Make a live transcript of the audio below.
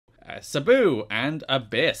Sabu and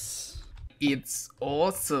Abyss. It's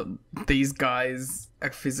awesome. These guys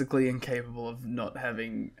are physically incapable of not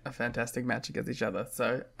having a fantastic match against each other.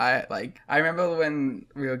 So I remember when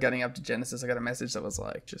we were getting up to Genesis, I got a message that was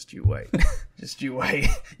like, just you wait. Just you wait.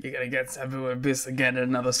 You're going to get Sabu and Abyss again at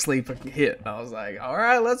another sleeper hit. And I was like, all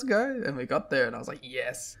right, let's go. And we got there and I was like,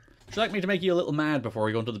 yes. Would you like me to make you a little mad before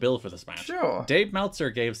we go into the bill for this match? Sure. Dave Meltzer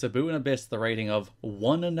gave Sabu and Abyss the rating of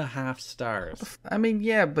 1.5 stars. I mean,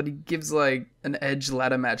 yeah, but he gives like an Edge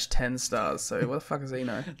ladder match 10 stars, so what the fuck does he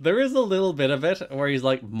know? There is a little bit of it where he's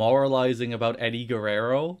like moralizing about Eddie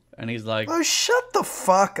Guerrero, and he's like, oh, shut the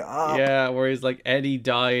fuck up. Yeah, where he's like, Eddie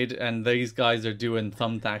died and these guys are doing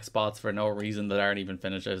thumbtack spots for no reason that aren't even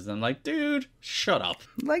finishes. And I'm like, dude, shut up.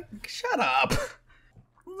 Like, shut up.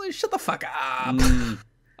 Like, shut the fuck up.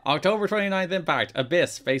 October 29th Impact,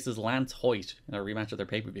 Abyss faces Lance Hoyt in a rematch of their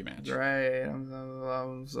pay-per-view match. Right,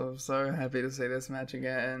 I'm so happy to see this match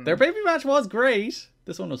again. Their pay-per-view match was great.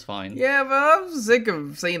 This one was fine. Yeah, but I'm sick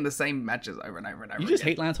of seeing the same matches over and over and over. You just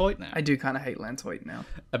hate Lance Hoyt now. I do kind of hate Lance Hoyt now.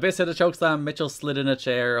 Abyss hit a chokeslam, Mitchell slid in a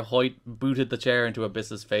chair, Hoyt booted the chair into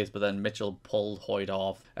Abyss's face, but then Mitchell pulled Hoyt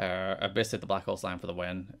off. Abyss hit the Black Hole Slam for the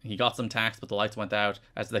win. He got some tax, but the lights went out.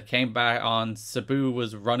 As they came back on, Sabu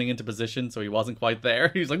was running into position, so he wasn't quite there.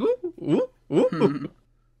 He was like, ooh, ooh, ooh.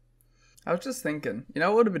 I was just thinking, you know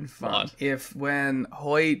what would have been fun? What? If when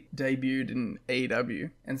Hoyt debuted in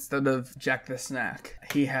AEW, instead of Jack the Snack,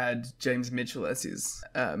 he had James Mitchell as his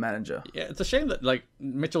manager. Yeah, it's a shame that like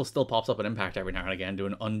Mitchell still pops up at Impact every now and again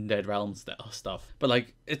doing Undead Realm stuff. But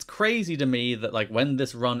like, it's crazy to me that like when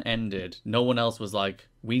this run ended, no one else was like,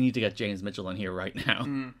 we need to get James Mitchell in here right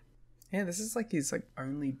now. Yeah, this is like his like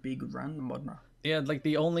only big run in modern. Yeah, like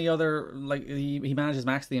the only other, like, he manages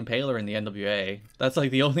Max the Impaler in the NWA. That's like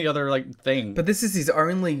the only other, like, thing. But this is his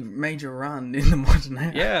only major run in the modern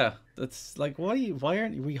era. Yeah, that's like, why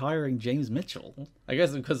aren't we hiring James Mitchell? I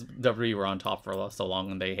guess because WWE were on top for so long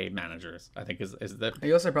and they hate managers, I think is that.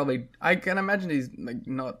 He also probably, I can imagine he's like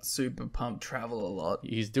not super pumped, travel a lot.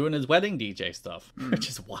 He's doing his wedding DJ stuff, which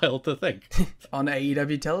is wild to think. On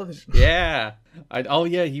AEW television. Yeah.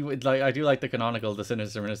 He would like. I do like the canonical. The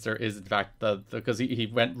Sinister Minister is in fact because he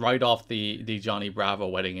went right off the Johnny Bravo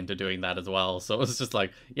wedding into doing that as well. So it's just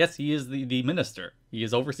like, yes, he is the minister. He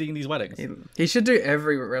is overseeing these weddings. He should do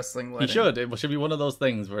every wrestling wedding. He should. It should be one of those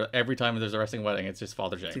things where every time there's a wrestling wedding, it's just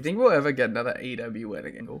Father James. Do you think we'll ever get another AEW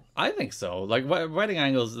wedding angle? I think so. Like wedding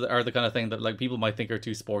angles are the kind of thing that like people might think are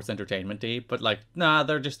too sports entertainment-y, but like nah,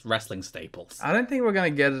 they're just wrestling staples. I don't think we're gonna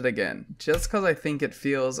get it again, just because I think it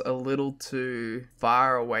feels a little too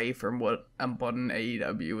far away from what a modern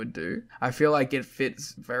AEW would do. I feel like it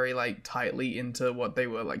fits very like tightly into what they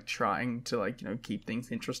were like trying to like, you know, keep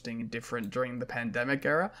things interesting and different during the pandemic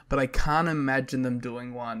era, but I can't imagine them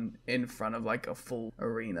doing one in front of like a full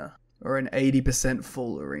arena or an 80%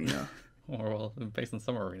 full arena. Or well, based on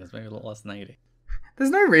some arenas, maybe a little less than 80. There's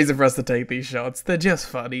no reason for us to take these shots. They're just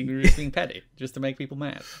funny. You're just being petty, just to make people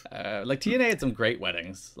mad. Like TNA had some great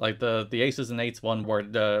weddings. Like the Aces and Eights one where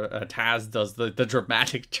Taz does the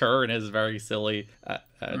dramatic turn is very silly.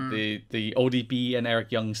 The ODB and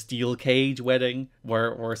Eric Young steel cage wedding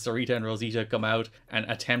where Sarita and Rosita come out and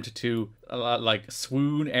attempt to like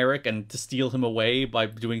swoon Eric and to steal him away by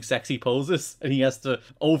doing sexy poses, and he has to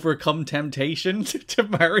overcome temptation to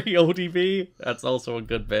marry ODB. That's also a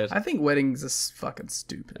good bit. I think weddings are fucking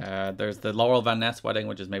stupid. There's the Laurel Van Ness wedding,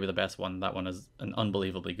 which is maybe the best one. That one is an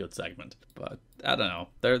unbelievably good segment, but I don't know.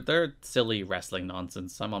 They're silly wrestling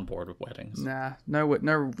nonsense. I'm on board with weddings. Nah, no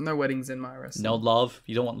weddings in my wrestling. No love.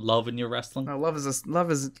 You don't want love in your wrestling. No, love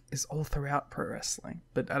is all throughout pro wrestling,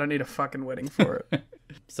 but I don't need a fucking wedding for it.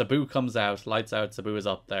 Sabu comes out, lights out, Sabu is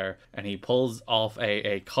up there, and he pulls off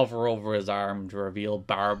a cover over his arm to reveal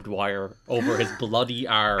barbed wire over his bloody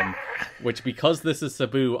arm, which, because this is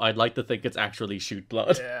Sabu, I'd like to think it's actually shoot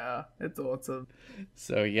blood. Yeah, it's awesome.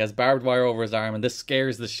 So he has barbed wire over his arm, and this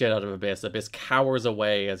scares the shit out of Abyss. Abyss cowers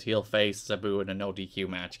away as he'll face Sabu in a no DQ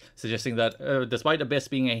match, suggesting that despite Abyss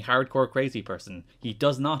being a hardcore crazy person, he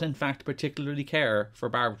does not in fact particularly care for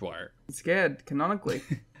barbed wire. He's scared, canonically.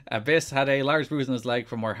 Abyss had a large bruise on his leg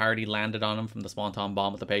from where Hardy landed on him from the Swanton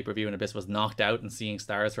Bomb at the pay-per-view, and Abyss was knocked out and seeing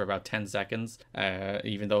stars for about 10 seconds,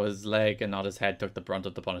 even though his leg and not his head took the brunt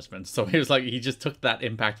of the punishment. So he was like, he just took that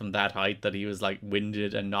impact from that height that he was like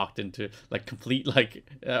winded and knocked into like complete like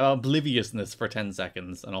obliviousness for 10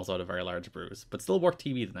 seconds, and also had a very large bruise, but still worked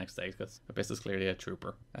TV the next day because Abyss is clearly a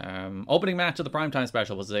trooper. Opening match of the Primetime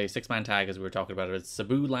Special was a 6-man tag, as we were talking about it. It's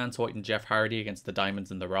Sabu, Lance Hoyt and Jeff Hardy against the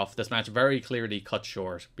Diamonds in the Rough. This match very clearly cut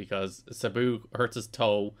short because Sabu hurts his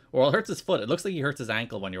toe, or it hurts his foot. It looks like he hurts his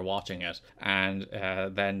ankle when you're watching it, and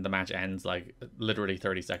then the match ends like literally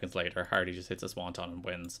 30 seconds later. Hardy just hits a swanton and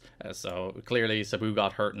wins. So clearly Sabu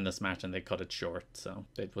got hurt in this match and they cut it short. So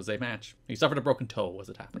it was a match. He suffered a broken toe as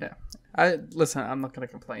it happened. Yeah. Listen, I'm not going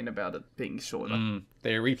to complain about it being shorter.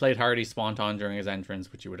 They replayed Hardy's swanton during his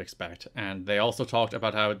entrance, which you would expect. And they also talked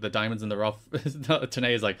about how the Diamonds in the Rough,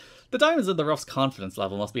 Tenay is like, the Diamonds in the Rough's confidence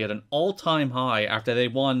level must be at an all-time high after they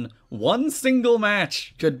won one single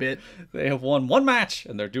match. Good bit. They have won one match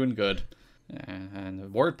and they're doing good.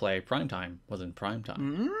 And wordplay, primetime was in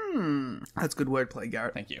primetime. That's good wordplay,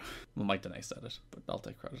 Garrett. Thank you. Well, Mike Denay said it, but I'll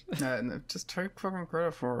take credit. No, just take fucking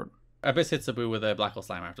credit for it. Abyss hit Sabu with a Black Hole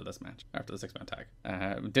Slam after this match, after the 6-man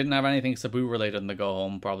tag. Didn't have anything Sabu related in the go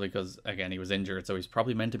home, probably because, again, he was injured, so he's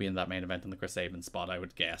probably meant to be in that main event in the Chris Sabin spot, I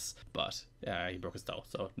would guess. But he broke his toe,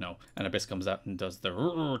 so no. And Abyss comes out and does the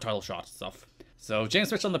title shot stuff. So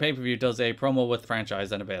James Mitchell on the pay-per-view does a promo with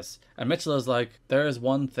Franchise and Abyss. And Mitchell is like, there is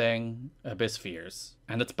one thing Abyss fears,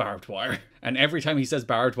 and it's barbed wire. And every time he says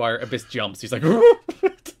barbed wire, Abyss jumps. He's like,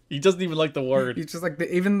 he doesn't even like the word. He's just like,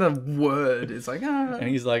 even the word is like, ah. And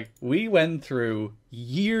he's like, we went through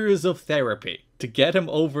years of therapy to get him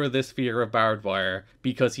over this fear of barbed wire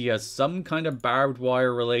because he has some kind of barbed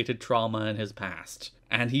wire related trauma in his past.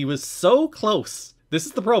 And he was so close. This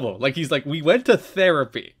is the promo. Like, he's like, we went to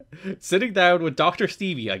therapy. Sitting down with Dr.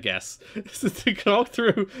 Stevie, I guess, to talk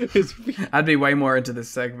through his fear. I'd be way more into this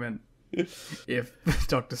segment if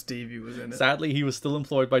Dr. Stevie was in it. Sadly, he was still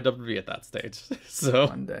employed by WWE at that stage. So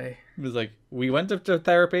one day. It was like, we went to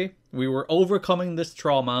therapy, we were overcoming this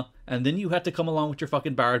trauma, and then you had to come along with your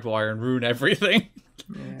fucking barbed wire and ruin everything.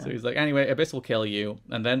 Yeah. So he's like, anyway, Abyss will kill you.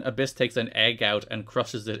 And then Abyss takes an egg out and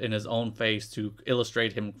crushes it in his own face to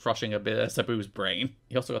illustrate him crushing Sabu's brain.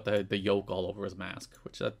 He also got the yolk all over his mask,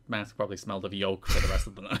 which that mask probably smelled of yolk for the rest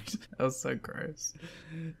of the night. That was so gross.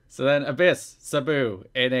 So then Abyss, Sabu,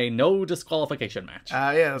 in a no disqualification match.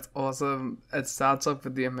 Yeah, that's awesome. It starts off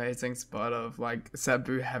with the amazing spot of like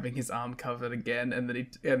Sabu having his arm covered again, and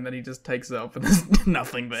then he just takes it off and there's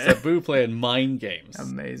nothing there. Sabu playing mind games.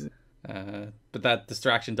 Amazing. But that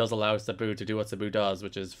distraction does allow Sabu to do what Sabu does,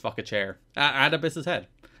 which is fuck a chair at Abyss's head.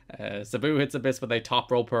 Sabu hits Abyss with a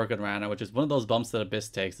top rope Hurricane Rana, which is one of those bumps that Abyss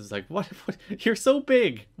takes. It's like, what? You're so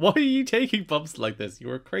big. Why are you taking bumps like this?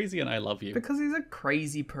 You are crazy and I love you. Because he's a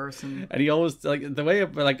crazy person. And he always, like, the way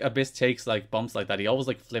like Abyss takes like bumps like that, he always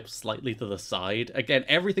like flips slightly to the side. Again,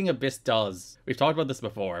 everything Abyss does, we've talked about this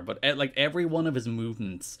before, but like every one of his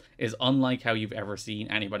movements is unlike how you've ever seen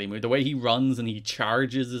anybody move. The way he runs and he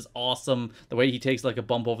charges is awesome. The way he takes like a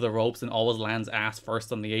bump over the ropes and always lands ass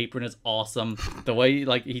first on the apron is awesome. The way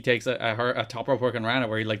like he takes a top rope Hurricane Rana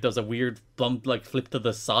where he like does a weird bump like flip to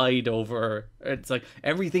the side over. It's like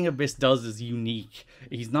everything Abyss does is unique.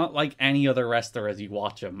 He's not like any other wrestler as you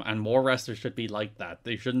watch him, and more wrestlers should be like that.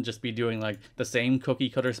 They shouldn't just be doing like the same cookie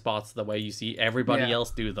cutter spots the way you see everybody else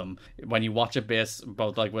do them. When you watch Abyss,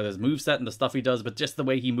 both like with his moveset and the stuff he does, but just the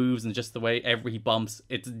way he moves and just the way he bumps,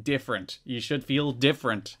 it's different. You should feel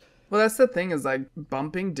different. Well, that's the thing, is like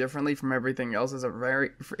bumping differently from everything else is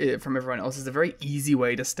from everyone else is a very easy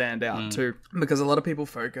way to stand out too, because a lot of people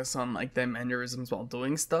focus on like their mannerisms while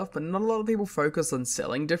doing stuff, but not a lot of people focus on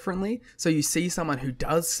selling differently. So you see someone who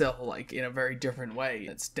does sell like in a very different way,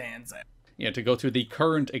 it stands out. Yeah, to go to the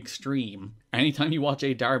current extreme, anytime you watch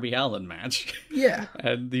a Darby Allin match,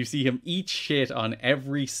 and you see him eat shit on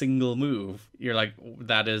every single move, you're like,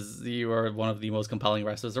 you are one of the most compelling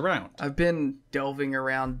wrestlers around. I've been delving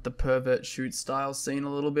around the pervert shoot style scene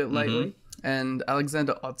a little bit lately. And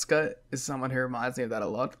Alexander Otska is someone who reminds me of that a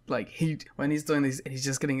lot. Like, when he's doing these, and he's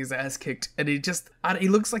just getting his ass kicked, and he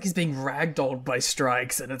looks like he's being ragdolled by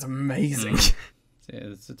strikes, and it's amazing.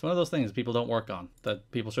 It's one of those things people don't work on, that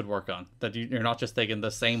people should work on. That you're not just taking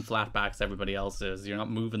the same flatbacks everybody else is. You're not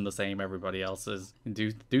moving the same everybody else is.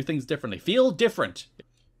 Do things differently. Feel different.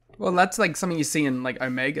 Well, that's like something you see in like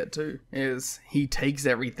Omega too, is he takes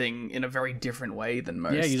everything in a very different way than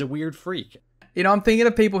most. Yeah, he's a weird freak. You know, I'm thinking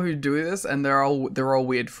of people who do this, and they're all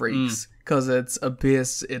weird freaks. Because it's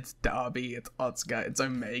Abyss, it's Darby, it's Otska, it's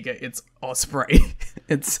Omega, it's Osprey.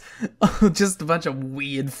 It's just a bunch of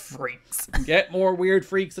weird freaks. Get more weird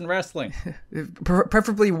freaks in wrestling.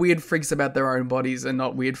 Preferably weird freaks about their own bodies and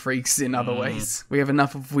not weird freaks in other ways. We have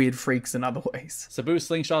enough of weird freaks in other ways. Sabu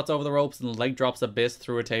slingshots over the ropes and leg drops Abyss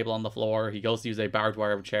through a table on the floor. He goes to use a barbed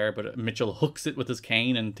wire chair, but Mitchell hooks it with his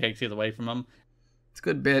cane and takes it away from him. It's a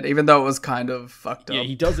good bit, even though it was kind of fucked up. Yeah,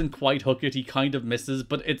 he doesn't quite hook it. He kind of misses,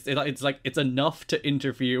 but it's enough to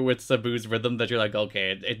interfere with Sabu's rhythm that you're like,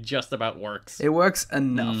 okay, it just about works. It works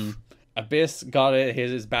enough. Abyss got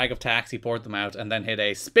his bag of tacks, he poured them out, and then hit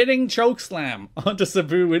a spinning choke slam onto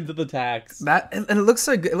Sabu into the tacks. And it looks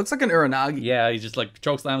so good. It looks like an uranagi. Yeah, he just like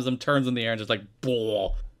choke slams him, turns in the air, and just like,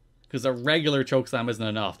 boom. Because a regular choke slam isn't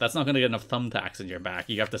enough. That's not going to get enough thumbtacks in your back.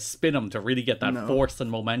 You have to spin them to really get that force and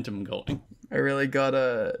momentum going. I really got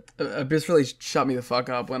Abyss really shut me the fuck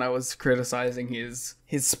up when I was criticizing his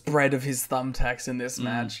spread of his thumbtacks in this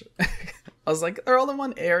match. I was like, they're all in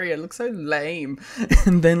one area. It looks so lame.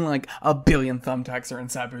 And then like a billion thumbtacks are in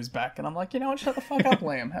Sabu's back. And I'm like, you know what? Shut the fuck up,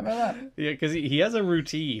 Liam. How about that? Yeah, because he has a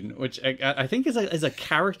routine, which I think is a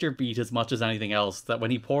character beat as much as anything else. That when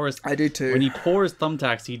he pours... I do too. When he pours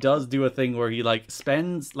thumbtacks, he does do a thing where he like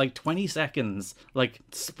spends like 20 seconds like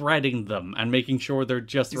spreading them and making sure they're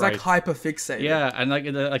just right. He's like hyper fixated. Yeah, and like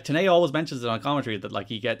TNA always mentions it on commentary that like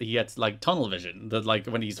he gets like tunnel vision. That like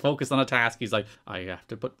when he's focused on a task, he's like, I have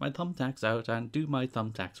to put my thumbtacks out and do my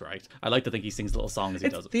thumbtacks right. I like to think he sings little songs. He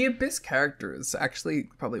does it. The Abyss character is actually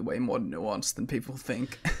probably way more nuanced than people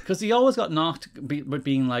think. Because he always got knocked with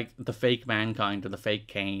being like the fake Mankind or the fake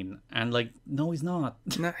Kane, and like no, he's not.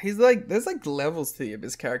 No, he's like there's like levels to the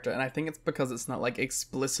Abyss character, and I think it's because it's not like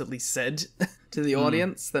explicitly said to the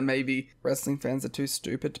audience that maybe wrestling fans are too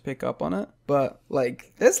stupid to pick up on it. But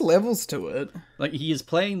like there's levels to it. Like he is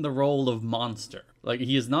playing the role of monster. Like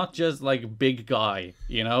he is not just like big guy,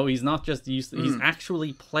 you know? He's not just he's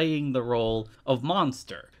actually playing the role of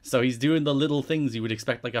monster. So he's doing the little things you would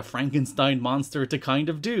expect like a Frankenstein monster to kind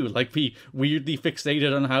of do, like be weirdly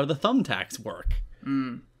fixated on how the thumbtacks work.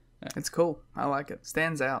 It's cool. I like it.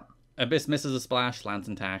 Stands out. Abyss misses a splash, lands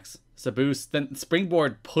in tacks. Sabu then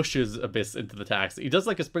springboard pushes Abyss into the tacks. He does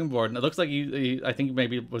like a springboard, and it looks like he I think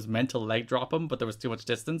maybe it was meant to leg drop him, but there was too much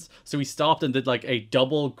distance. So he stopped and did like a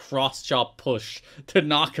double cross chop push to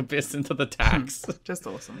knock Abyss into the tacks. Just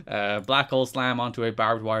awesome. Black hole slam onto a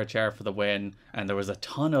barbed wire chair for the win, and there was a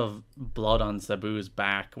ton of blood on Sabu's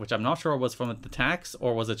back, which I'm not sure was from the tacks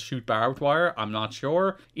or was it shoot barbed wire. I'm not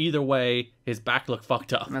sure. Either way, his back looked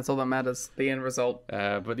fucked up. And that's all that matters. The end result.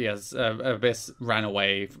 But yes, Abyss ran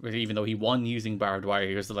away, even though he won using barbed wire.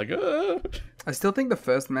 He was like, ugh. I still think the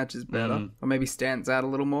first match is better, or maybe stands out a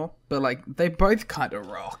little more. But like, they both kind of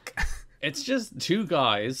rock. It's just two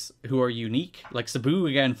guys who are unique. Like Sabu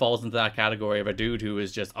again falls into that category of a dude who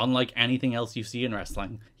is just unlike anything else you see in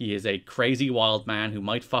wrestling. He is a crazy wild man who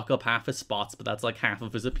might fuck up half his spots, but that's like half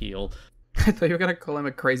of his appeal. I thought you were gonna call him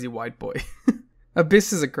a crazy white boy.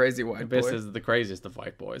 Abyss is a crazy white boy. Abyss is the craziest of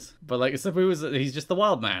white boys. But like Sabu he's just the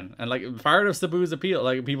wild man. And like part of Sabu's appeal,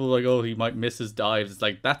 like people are like, oh, he might miss his dives. It's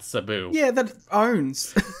like, that's Sabu. Yeah, that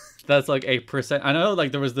owns. That's like 8%. I know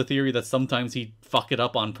like there was the theory that sometimes he'd fuck it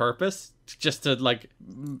up on purpose just to like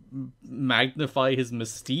magnify his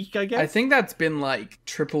mystique, I guess. I think that's been like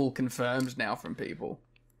triple confirmed now from people.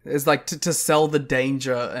 It's like to sell the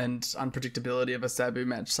danger and unpredictability of a Sabu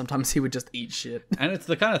match. Sometimes he would just eat shit. And it's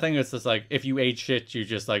the kind of thing that's just like, if you ate shit, you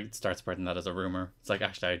just like start spreading that as a rumor. It's like,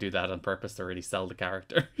 actually, I do that on purpose to really sell the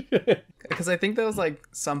character. Because I think there was like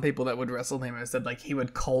some people that would wrestle him and said like he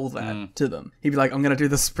would call that to them. He'd be like, I'm going to do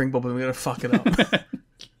the springboard, but I'm going to fuck it up.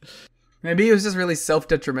 Maybe he was just really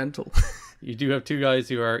self-detrimental. You do have two guys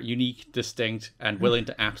who are unique, distinct, and willing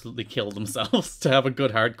to absolutely kill themselves to have a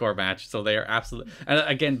good hardcore match. So they are absolutely... And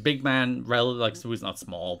again, big man, like, Sabu's not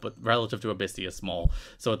small, but relative to Abyss, he is small.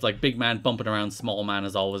 So it's like big man bumping around small man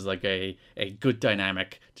is always like a good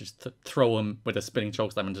dynamic. Just throw him with a spinning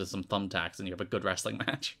chokeslam into some thumbtacks and you have a good wrestling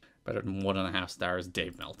match. Better than 1.5 stars,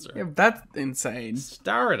 Dave Meltzer. Yeah, that's insane.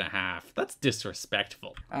 1.5. That's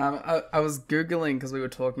disrespectful. I was Googling, because we were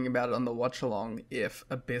talking about it on the watch-along, if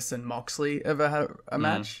Abyss and Moxley ever had a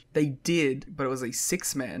match. They did, but it was a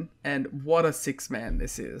 6-man. And what a 6-man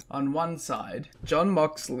this is. On one side, John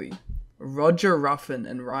Moxley, Roger Ruffin,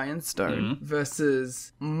 and Ryan Stone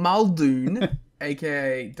versus Muldoon...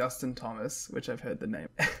 aka Dustin Thomas, which I've heard the name.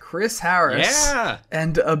 Chris Harris. Yeah!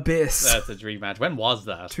 And Abyss. That's a dream match. When was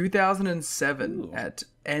that? 2007 at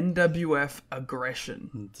NWF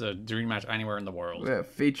Aggression. It's a dream match anywhere in the world. Yeah,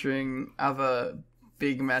 featuring other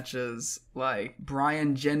big matches like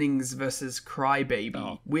Brian Jennings versus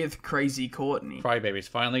Crybaby with Crazy Courtney. Crybaby's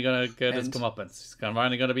finally gonna get his comeuppance. He's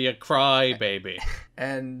finally gonna be a crybaby.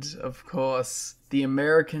 And of course, the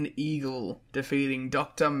American Eagle defeating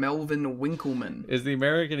Dr. Melvin Winkleman. Is the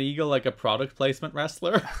American Eagle like a product placement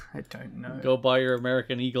wrestler? I don't know. Go buy your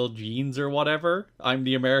American Eagle jeans or whatever. I'm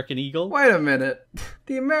the American Eagle. Wait a minute.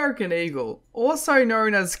 The American Eagle, also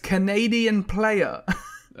known as Canadian Player.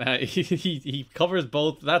 He covers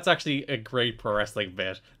both. That's actually a great pro wrestling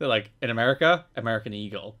bit. They're like, in America, American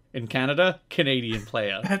Eagle. In Canada, Canadian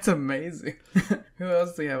Player. That's amazing. Who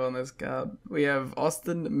else do we have on this card? We have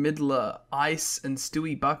Austin Midler, Ice, and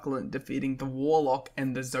Stewie Buckland defeating the Warlock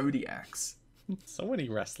and the Zodiacs. So many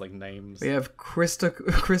wrestling names. We have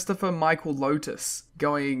Christopher Michael Lotus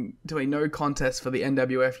going to a no contest for the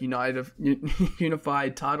NWF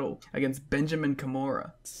Unified title against Benjamin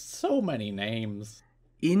Kimura. So many names.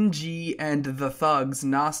 Ingy and the Thugs,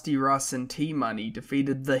 Nasty Russ and T-Money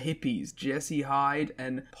defeated the Hippies, Jesse Hyde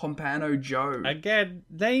and Pompano Joe. Again,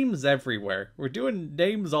 names everywhere. We're doing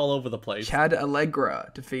names all over the place. Chad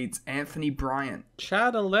Allegra defeats Anthony Bryant.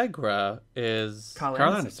 Chad Allegra is Carl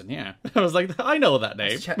Anderson, yeah. I was like, I know that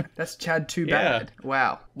name. That's Chad Too Yeah. Bad.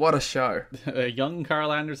 Wow, what a show. A young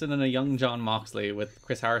Carl Anderson and a young John Moxley with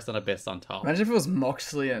Chris Harrison Abyss on top. Imagine if it was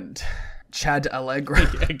Moxley and Chad Allegra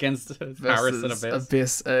Against Harrison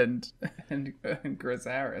Abyss and Chris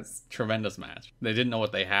Harris. Tremendous match. They didn't know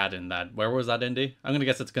what they had in that. Where was that indie? I'm going to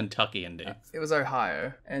guess it's Kentucky indie. It was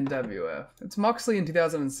Ohio. NWF. It's Moxley in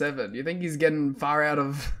 2007. You think he's getting far out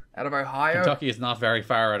of Ohio? Kentucky is not very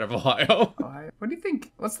far out of Ohio. Ohio? What do you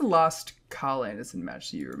think? What's the last Carl Anderson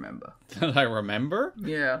match that you remember? That I remember?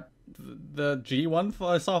 Yeah. The G1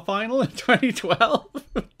 I saw final in 2012.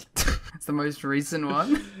 It's the most recent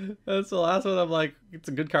one. That's the last one. I'm like, it's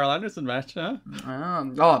a good Carl Anderson match, huh?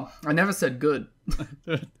 Oh, I never said good.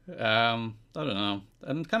 I don't know.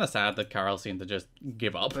 I'm kind of sad that Carl seemed to just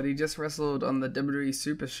give up. But he just wrestled on the WWE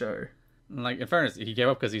Super Show. Like, in fairness, he gave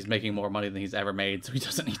up because he's making more money than he's ever made, so he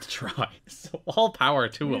doesn't need to try. So all power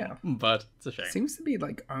to him, but it's a shame. Seems to be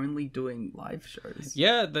like only doing live shows.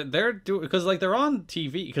 Yeah, they're doing, because like they're on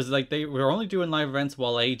TV, because like they were only doing live events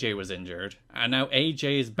while AJ was injured, and now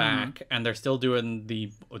AJ is back, and they're still doing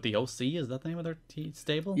the OC. Is that the name of their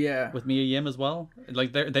stable? Yeah, with Mia Yim as well.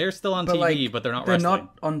 Like they're still on TV, but they're not. They're wrestling.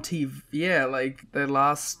 not on TV. Yeah, like their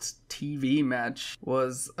last TV match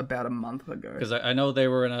was about a month ago. Because I know they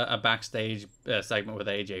were in a backstage segment with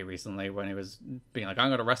AJ recently when he was being like, I'm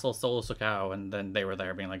going to wrestle Solo Sikoa, and then they were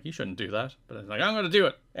there being like, you shouldn't do that. But it's like, I'm going to do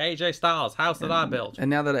it. AJ Styles, house that I built. And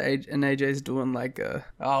now that AJ's doing like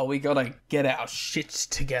we gotta get our shit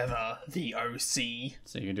together, the OC.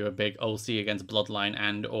 So you can do a big OC against Bloodline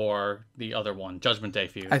and or the other one, Judgment Day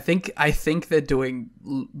feud. I think they're doing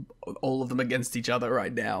all of them against each other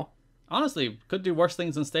right now. Honestly, could do worse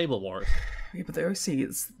things than Stable Wars. Yeah, but the OC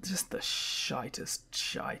is just the shitest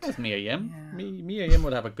shite. That's Mia Yim. Yeah. Mia Yim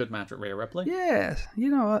would have a good match with Rhea Ripley. Yeah, you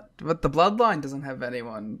know what? But the Bloodline doesn't have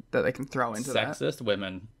anyone that they can throw into Sexist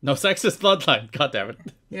women. No, sexist Bloodline. God damn it.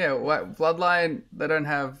 Yeah, what Bloodline, they don't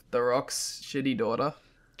have The Rock's shitty daughter.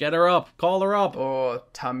 Get her up. Call her up. Or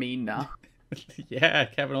Tamina. Yeah,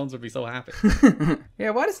 Kevin Owens would be so happy. Yeah,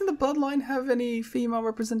 why doesn't the Bloodline have any female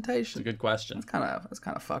representation? It's a good question. That's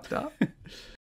kind of fucked up.